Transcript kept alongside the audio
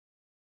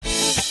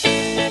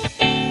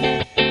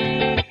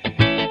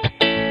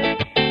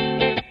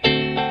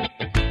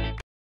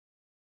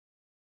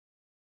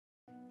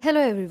Hello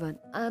everyone,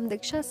 I am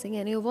Diksha Singh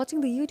and you're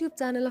watching the YouTube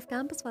channel of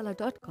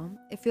campuswala.com.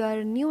 If you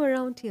are new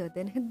around here,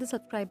 then hit the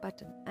subscribe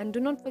button and do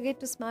not forget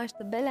to smash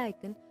the bell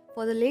icon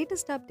for the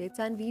latest updates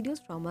and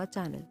videos from our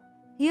channel.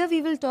 Here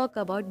we will talk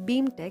about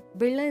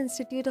BIMTECH-Birla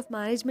Institute of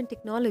Management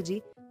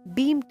Technology.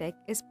 BIMTECH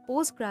is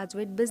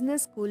postgraduate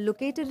business school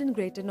located in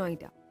Greater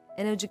Noida,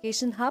 an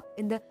education hub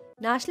in the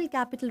National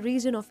Capital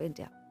Region of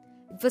India.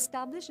 It was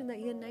established in the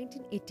year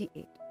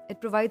 1988. It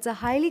provides a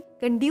highly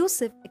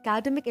conducive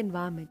academic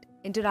environment,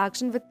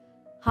 interaction with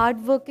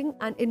hardworking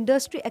and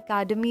industry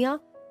academia,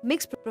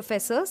 mixed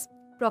professors,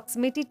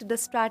 proximity to the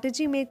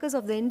strategy makers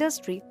of the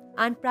industry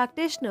and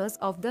practitioners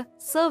of the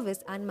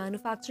service and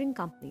manufacturing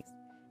companies,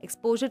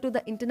 exposure to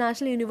the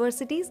international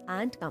universities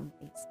and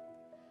companies.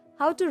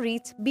 How to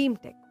reach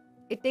BIMTECH?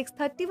 It takes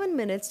 31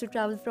 minutes to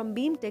travel from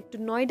BIMTECH to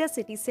Noida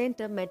City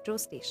Centre metro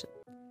station.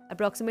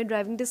 Approximate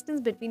driving distance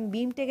between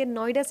BIMTECH and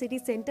Noida City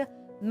Centre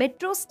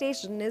metro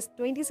station is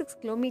 26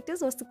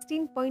 kilometers or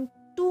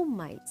 16.2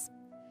 miles.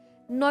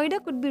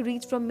 Noida could be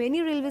reached from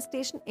many railway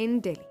stations in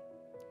Delhi.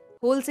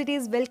 Whole city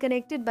is well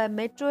connected by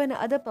metro and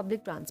other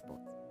public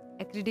transports.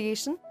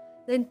 Accreditation.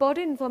 The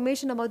important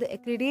information about the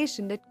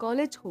accreditation that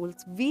college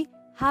holds, we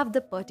have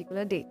the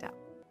particular data.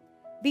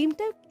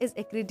 BIMTECH is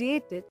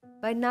accredited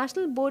by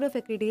National Board of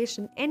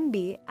Accreditation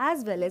 (NBA)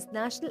 as well as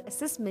National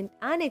Assessment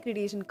and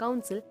Accreditation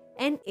Council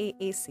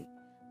 (NAAC).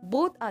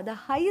 Both are the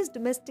highest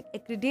domestic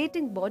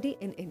accrediting body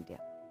in India.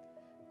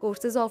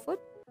 Courses offered.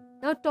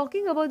 Now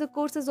talking about the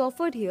courses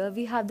offered here,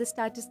 we have the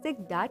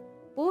statistic that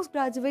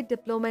Postgraduate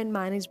Diploma in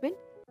Management,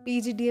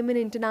 PGDM in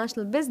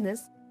International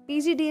Business,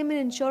 PGDM in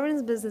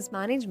Insurance Business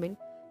Management,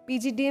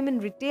 PGDM in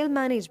Retail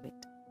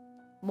Management.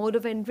 Mode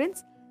of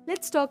entrance.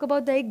 Let's talk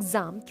about the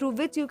exam through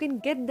which you can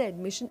get the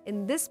admission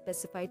in this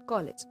specified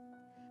college.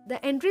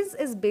 The entrance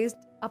is based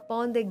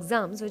upon the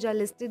exams which are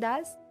listed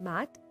as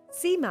MAT,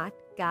 CMAT,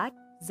 CAT,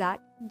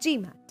 ZAT,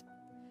 GMAT.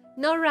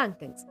 Now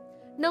rankings.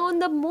 Now on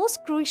the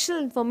most crucial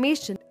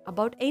information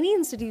about any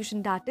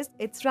institution, that is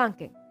its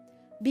ranking.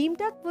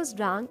 BIMTECH was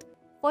ranked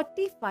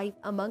 45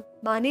 among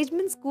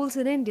management schools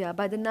in India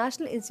by the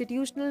National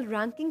Institutional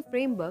Ranking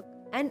Framework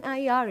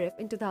 (NIRF)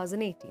 in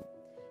 2018.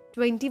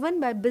 21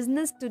 by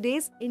Business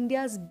Today's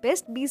India's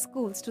Best B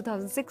Schools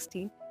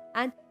 2016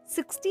 and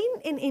 16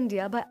 in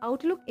India by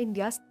Outlook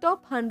India's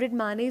Top 100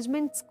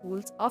 Management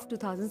Schools of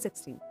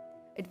 2016.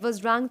 It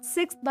was ranked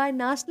 6th by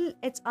National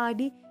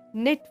HRD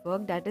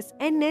Network, that is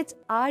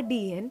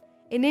NHRDN,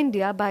 in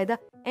India by the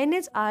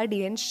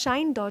NHRDN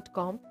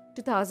Shine.com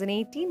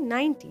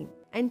 2018-19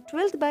 and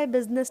 12th by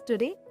Business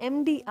Today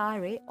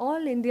MDRA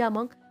All India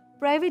among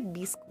private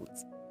B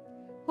schools.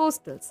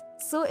 Hostels.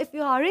 So if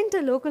you aren't a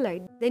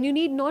localite, then you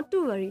need not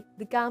to worry.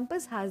 The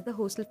campus has the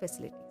hostel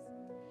facilities.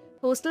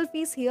 Hostel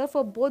fees here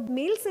for both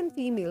males and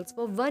females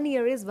for 1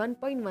 year is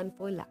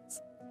 1.14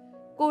 lakhs.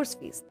 Course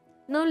fees.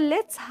 Now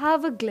let's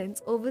have a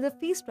glance over the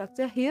fee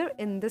structure here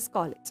in this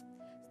college.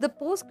 The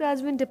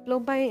postgraduate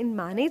diploma in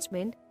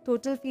management,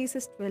 total fees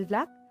is 12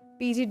 lakh.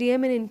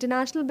 PGDM in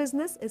international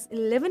business is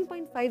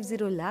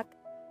 11.50 lakh.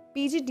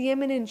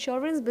 PGDM in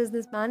insurance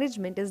business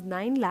management is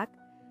 9 lakh.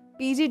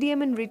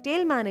 PGDM in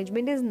retail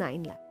management is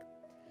 9 lakh.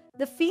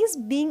 The fees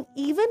being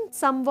even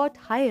somewhat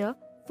higher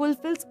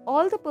fulfills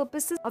all the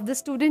purposes of the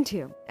student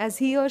here, as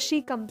he or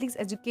she completes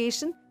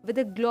education with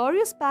a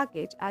glorious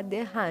package at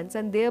their hands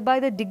and thereby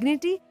the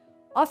dignity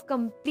of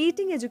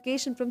completing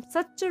education from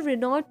such a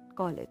renowned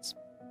college.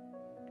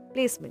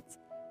 Placements.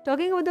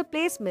 Talking about the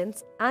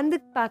placements and the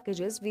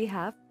packages, we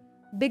have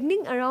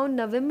beginning around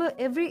November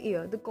every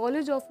year, the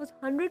college offers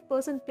 100%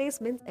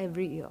 placements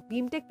every year.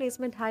 BIMTECH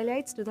placement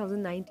highlights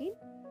 2019.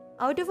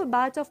 Out of a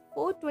batch of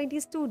 420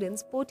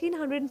 students,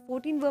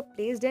 1414 were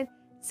placed and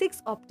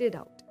 6 opted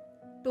out.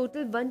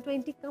 Total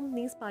 120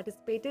 companies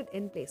participated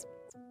in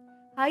placements.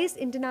 Highest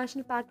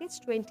international package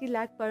 20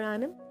 lakh per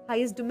annum.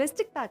 Highest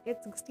domestic package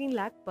 16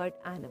 lakh per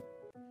annum.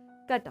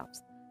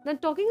 Cutoffs. Now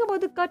talking about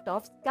the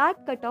cutoffs,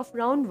 CAT cutoff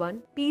round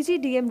 1,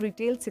 PGDM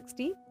retail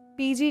 60,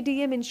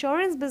 PGDM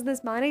insurance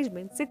business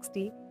management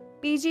 60,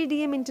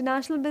 PGDM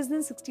international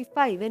business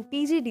 65 and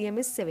PGDM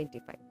is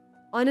 75.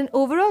 On an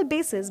overall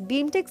basis,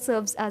 BIMTECH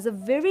serves as a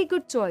very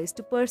good choice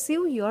to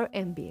pursue your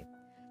MBA.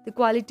 The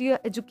quality of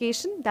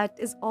education that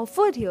is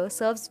offered here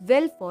serves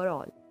well for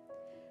all.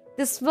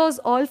 This was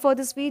all for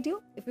this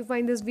video. If you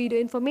find this video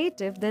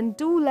informative, then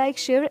do like,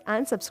 share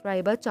and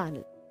subscribe our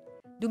channel.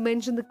 Do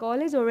mention the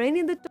college or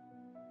any of the